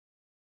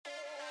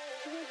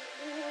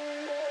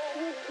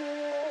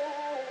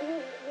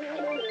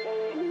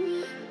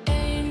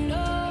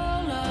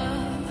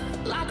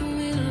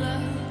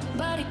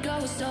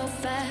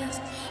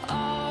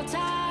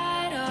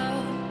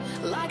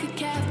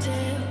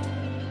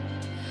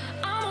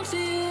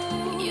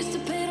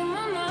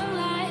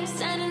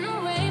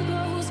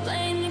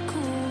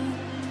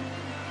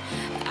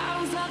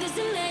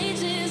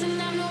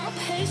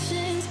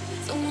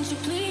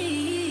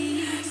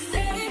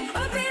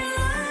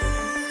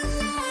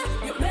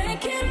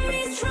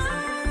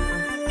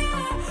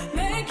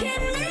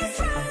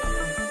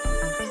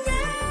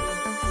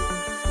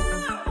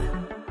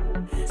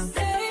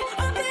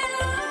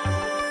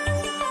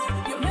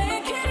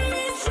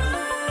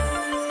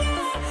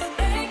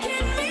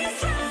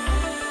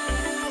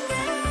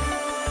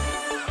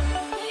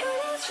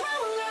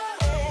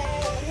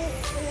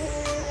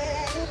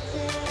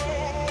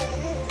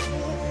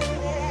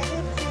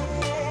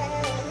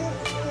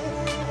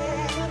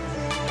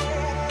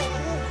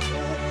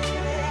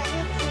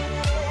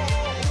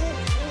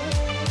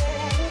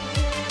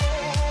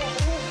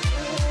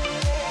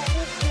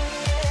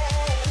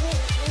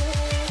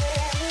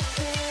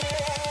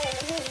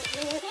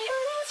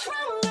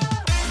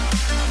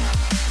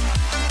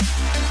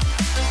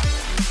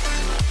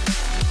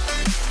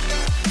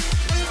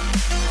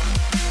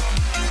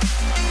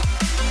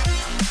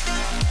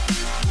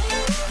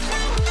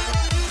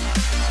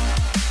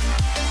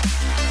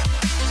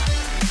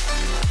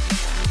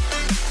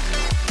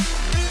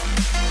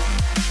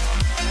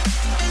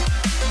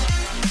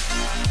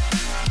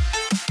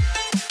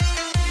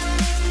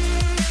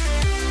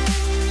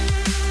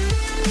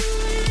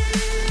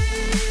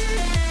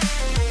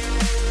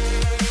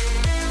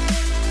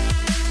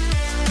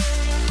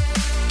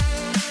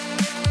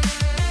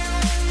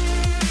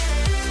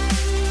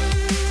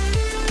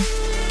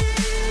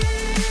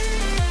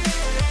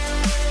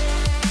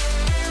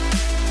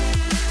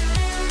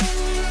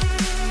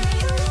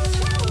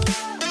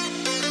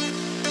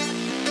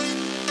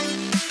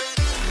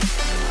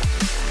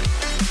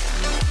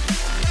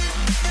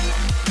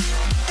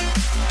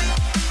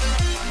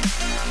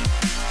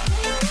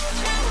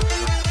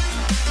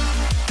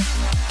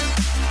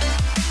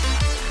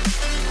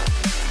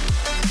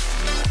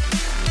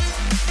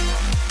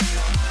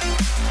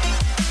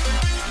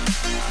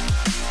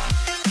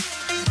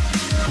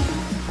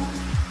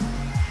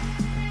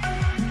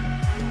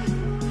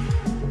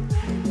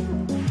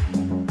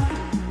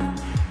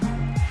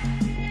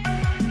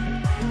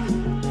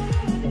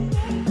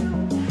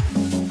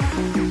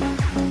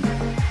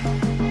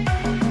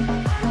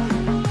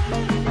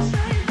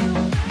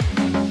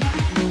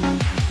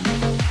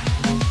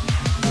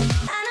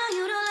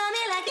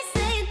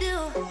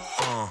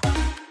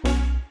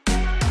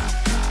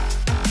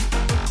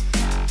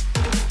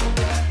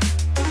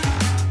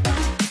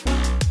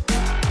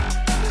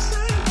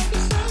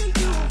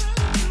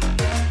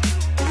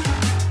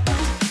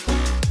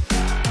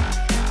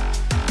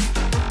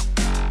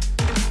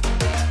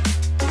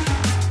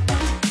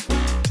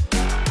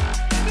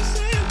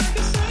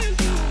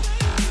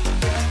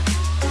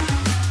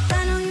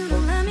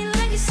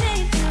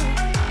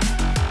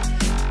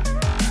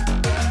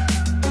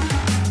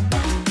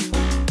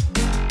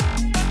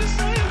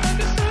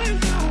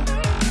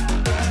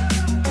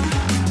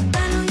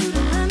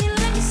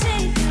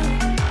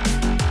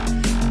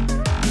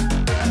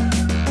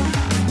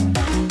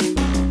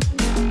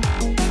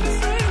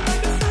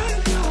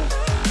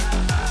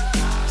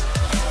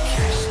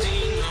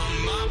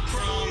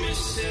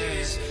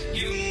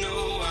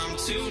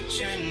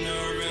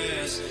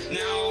generous.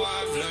 Now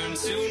I've learned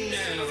to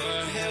never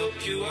help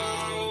you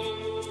out,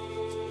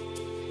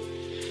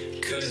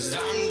 'cause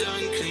I'm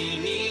done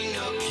cleaning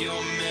up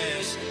your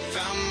mess.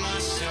 Found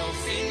myself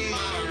in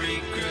my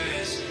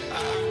regrets.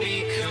 I've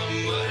become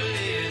a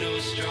little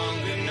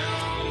stronger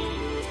now.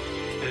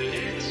 A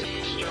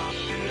little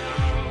stronger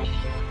now.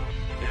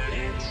 A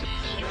little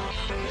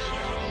stronger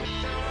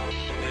now.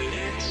 A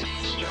little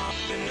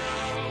stronger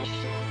now.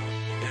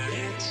 A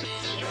little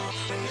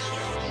stronger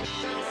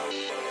now.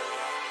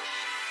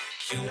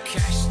 You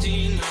cashed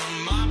in on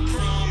my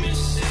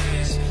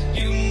promises.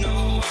 You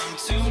know I'm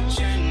too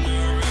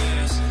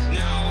generous.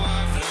 Now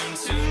I've learned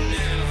to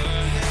never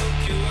help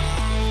you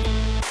out,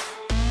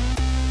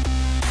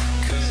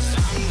 'cause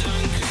I'm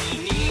done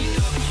cleaning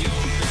up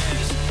your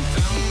mess.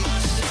 Found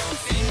myself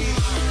in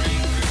my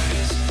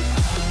regrets.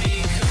 I've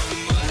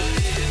become a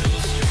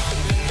little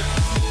stronger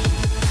now.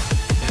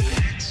 A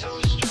little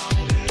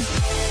stronger now.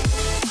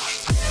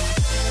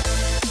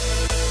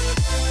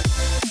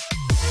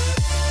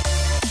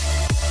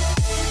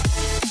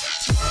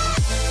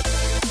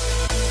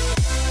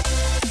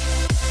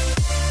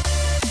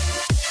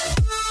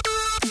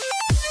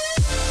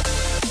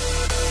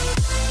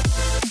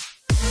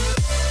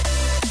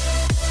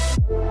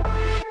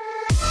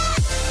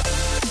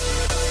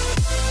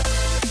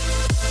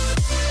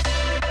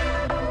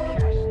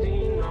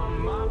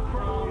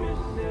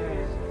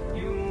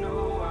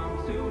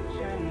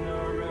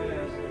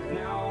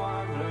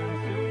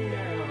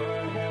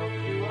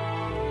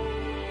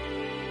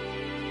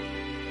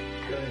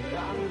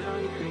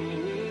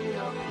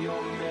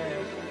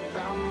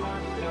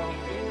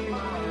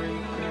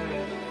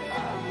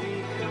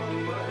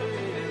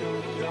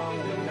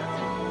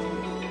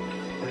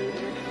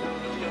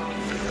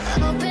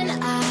 Open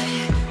eye,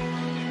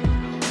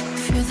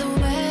 feel the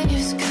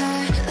waves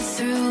cut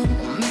through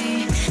me.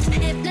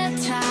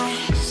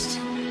 Hypnotized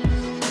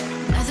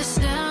by the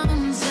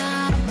sounds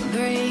I'm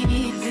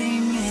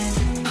breathing in.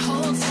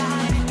 Hold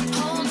tight,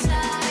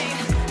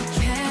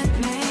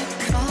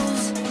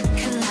 chemicals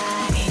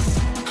collide.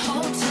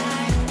 Hold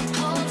tight,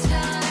 hold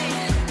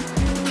tight,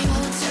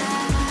 hold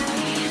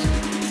tight.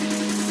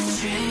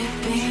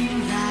 Dripping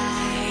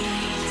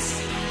lights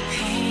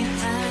paint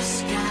the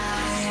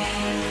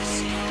skies,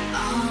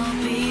 all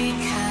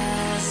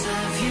because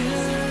of you.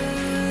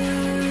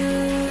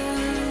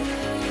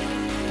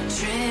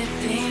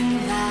 Dripping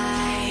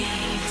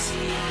lights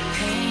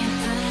paint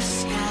the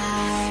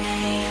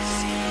skies,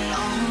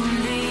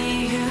 only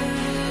you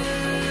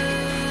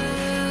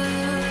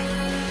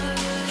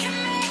can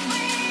make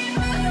me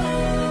move.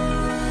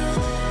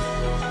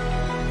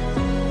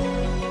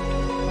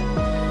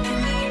 Can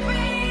make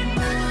me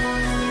move.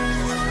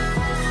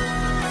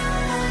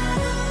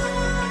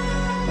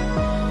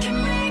 Can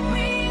make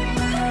me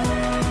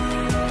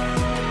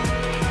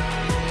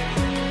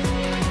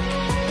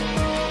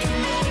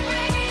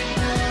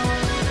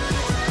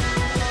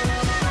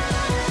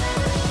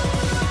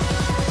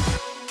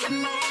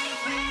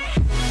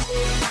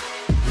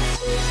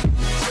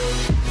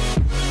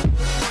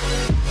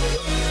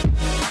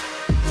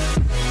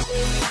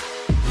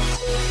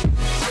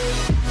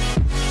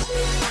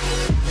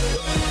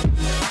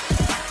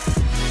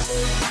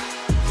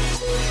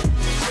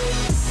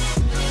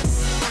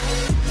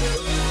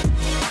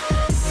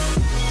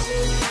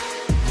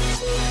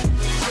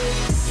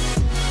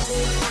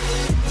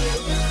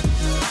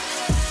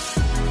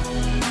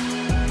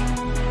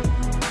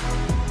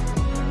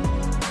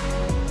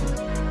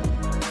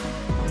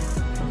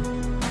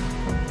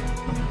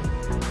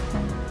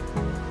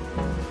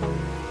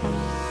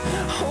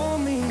Hold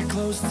me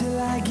close till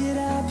I get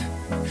up.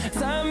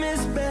 Time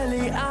is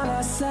barely on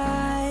our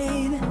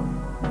side.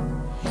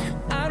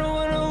 I don't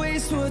wanna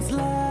waste what's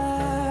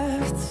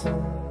left.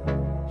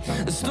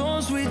 The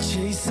storms we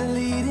chase are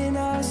leading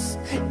us,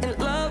 and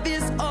love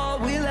is all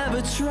we'll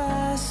ever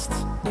trust.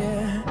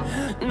 Yeah,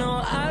 no,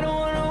 I don't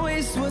wanna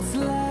waste what's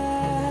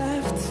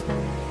left.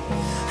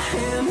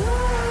 And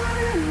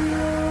on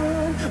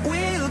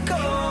we'll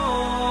go,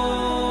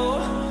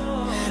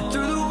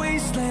 through the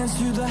wastelands,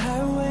 through the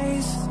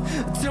highways,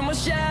 till my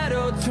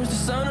shadow turns to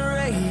sun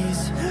rays.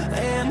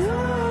 And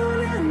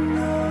on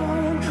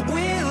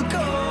we'll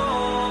go,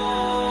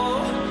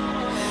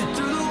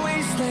 through the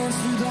wastelands,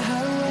 through the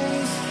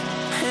highways,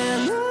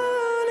 and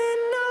on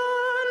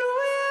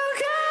we'll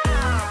go.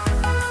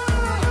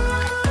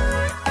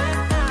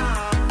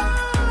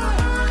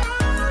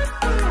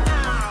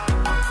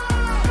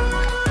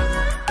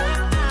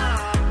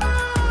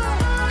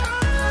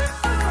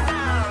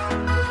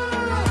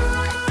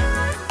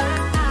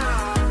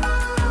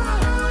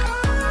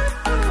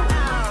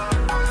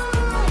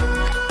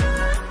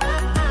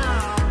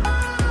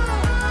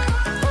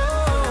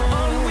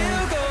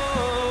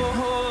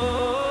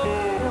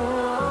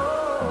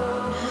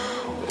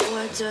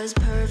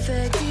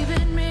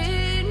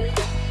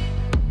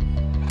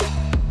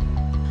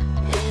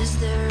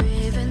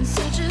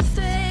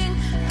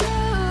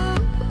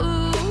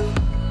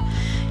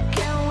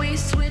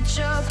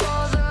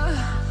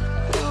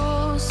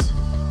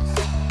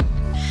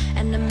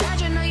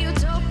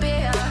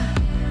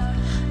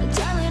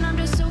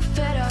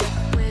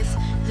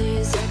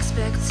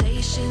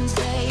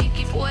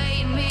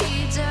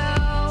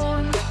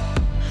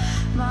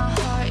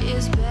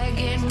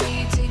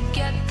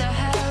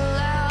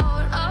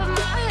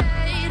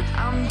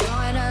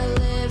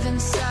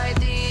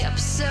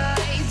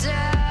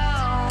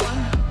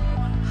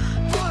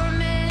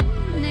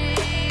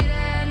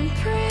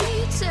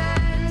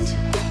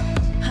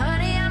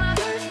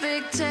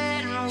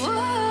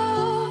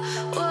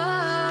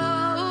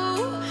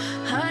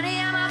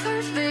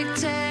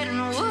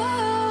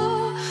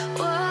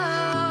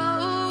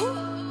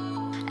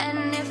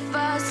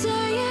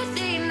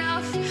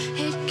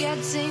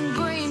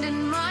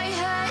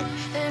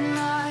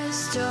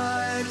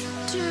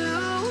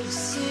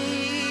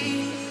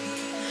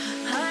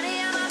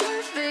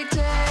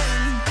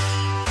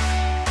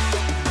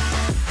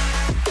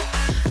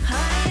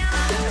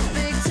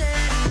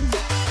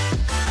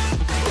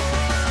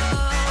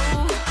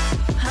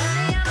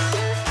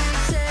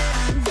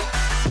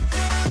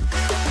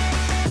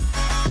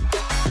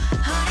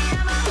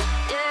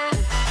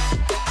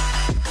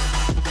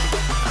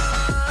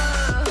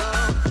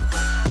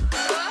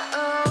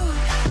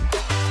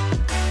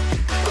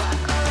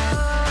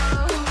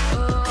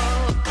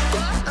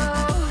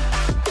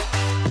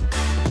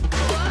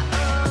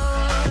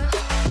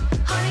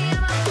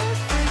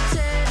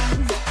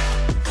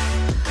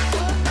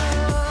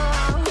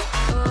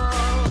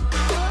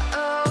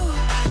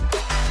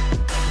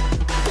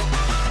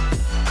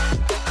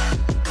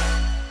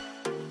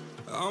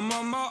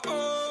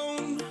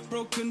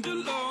 and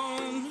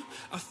alone.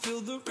 I feel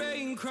the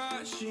rain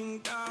crashing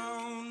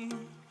down.